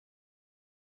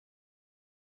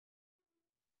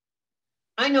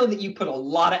I know that you put a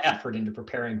lot of effort into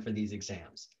preparing for these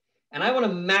exams, and I want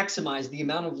to maximize the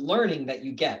amount of learning that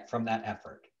you get from that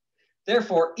effort.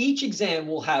 Therefore, each exam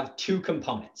will have two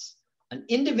components, an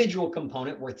individual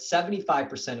component worth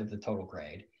 75% of the total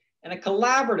grade, and a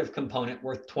collaborative component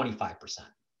worth 25%.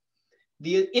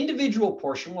 The individual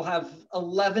portion will have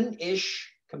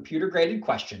 11-ish computer-graded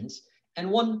questions and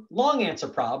one long answer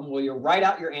problem where you'll write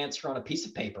out your answer on a piece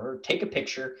of paper, take a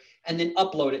picture, and then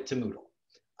upload it to Moodle.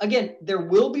 Again, there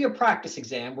will be a practice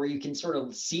exam where you can sort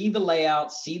of see the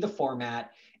layout, see the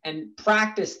format, and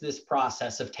practice this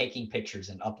process of taking pictures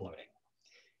and uploading.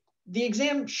 The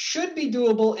exam should be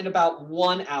doable in about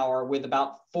 1 hour with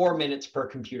about 4 minutes per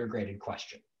computer-graded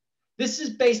question. This is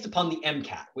based upon the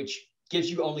MCAT, which gives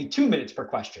you only 2 minutes per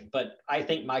question, but I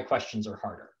think my questions are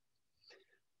harder.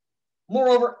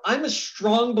 Moreover, I'm a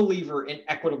strong believer in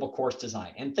equitable course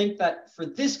design and think that for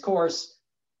this course,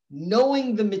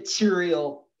 knowing the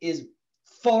material is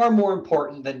far more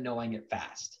important than knowing it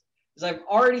fast. As I've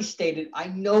already stated, I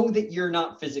know that you're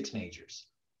not physics majors.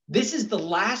 This is the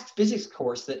last physics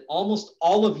course that almost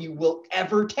all of you will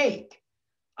ever take.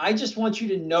 I just want you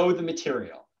to know the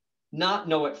material, not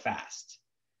know it fast.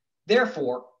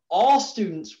 Therefore, all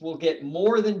students will get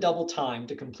more than double time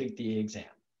to complete the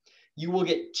exam. You will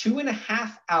get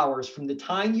 2.5 hours from the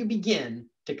time you begin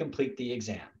to complete the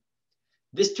exam.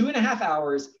 This 2.5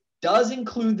 hours does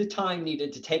include the time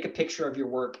needed to take a picture of your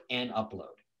work and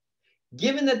upload.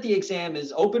 Given that the exam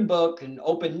is open book and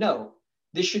open note,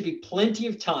 this should be plenty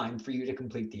of time for you to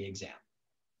complete the exam.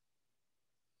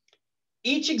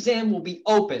 Each exam will be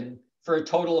open for a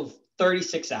total of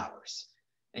 36 hours.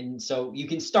 And so you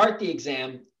can start the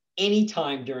exam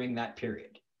anytime during that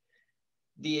period.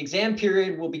 The exam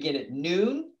period will begin at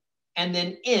noon and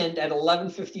then end at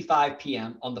 11:55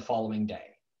 p.m. on the following day.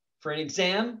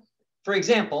 For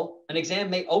example, an exam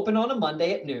may open on a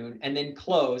Monday at noon and then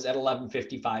close at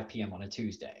 11:55 p.m. on a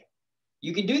Tuesday.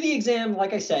 You can do the exam,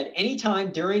 like I said,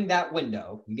 anytime during that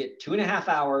window. You get 2.5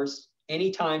 hours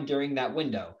anytime during that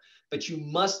window, but you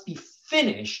must be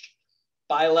finished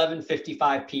by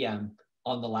 11:55 p.m.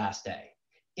 on the last day.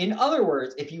 In other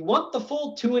words, if you want the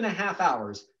full 2.5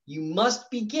 hours, you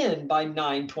must begin by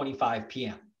 9:25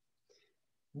 p.m.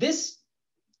 This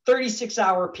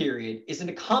 36-hour period is an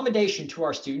accommodation to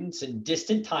our students in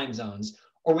distant time zones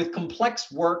or with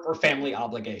complex work or family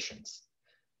obligations.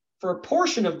 For a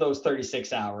portion of those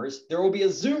 36 hours, there will be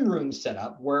a Zoom room set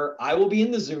up where I will be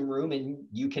in the Zoom room and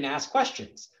you can ask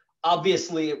questions.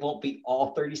 Obviously, it won't be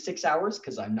all 36 hours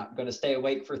because I'm not going to stay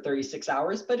awake for 36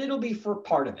 hours, but it'll be for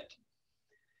part of it.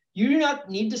 You do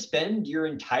not need to spend your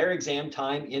entire exam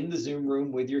time in the Zoom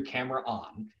room with your camera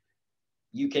on.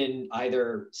 You can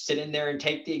either sit in there and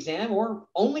take the exam or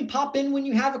only pop in when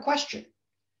you have a question.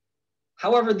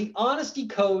 However, the honesty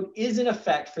code is in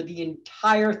effect for the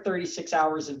entire 36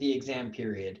 hours of the exam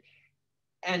period,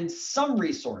 and some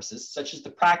resources, such as the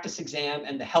practice exam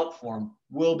and the help form,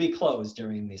 will be closed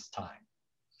during this time.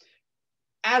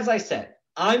 As I said,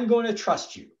 I'm going to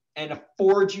trust you and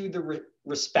afford you the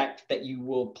respect that you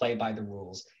will play by the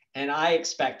rules, and I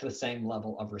expect the same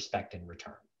level of respect in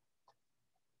return.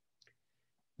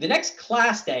 The next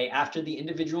class day after the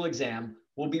individual exam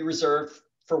will be reserved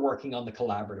for working on the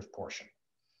collaborative portion.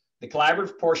 The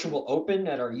collaborative portion will open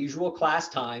at our usual class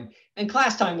time, and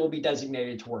class time will be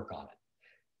designated to work on it.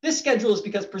 This schedule is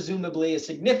because presumably a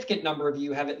significant number of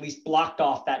you have at least blocked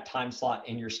off that time slot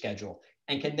in your schedule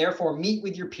and can therefore meet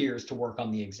with your peers to work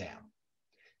on the exam.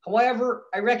 However,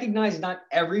 I recognize not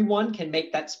everyone can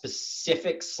make that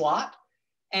specific slot,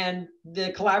 and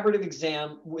the collaborative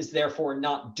exam was therefore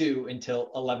not due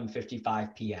until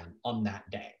 11:55 p.m. on that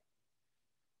day.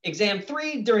 Exam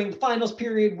 3 during the finals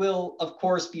period will, of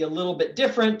course, be a little bit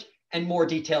different, and more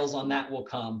details on that will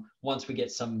come once we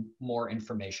get some more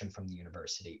information from the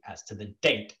university as to the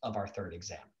date of our third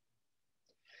exam.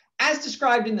 As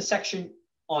described in the section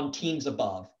on teams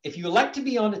above, if you elect to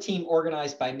be on a team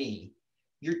organized by me,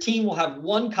 your team will have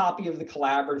one copy of the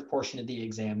collaborative portion of the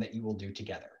exam that you will do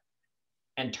together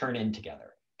and turn in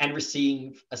together and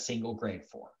receive a single grade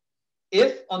for.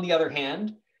 If, on the other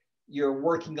hand, you're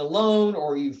working alone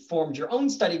or you've formed your own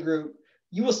study group,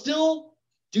 you will still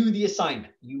do the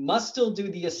assignment. You must still do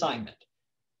the assignment,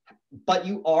 but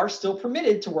you are still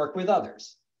permitted to work with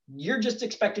others. You're just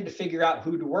expected to figure out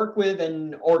who to work with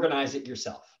and organize it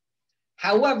yourself.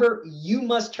 However, you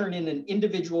must turn in an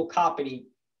individual copy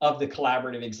of the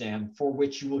collaborative exam for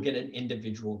which you will get an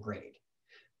individual grade.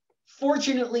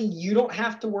 Fortunately, you don't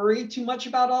have to worry too much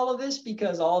about all of this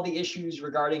because all the issues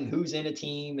regarding who's in a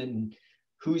team and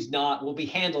who's not will be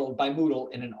handled by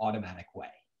Moodle in an automatic way.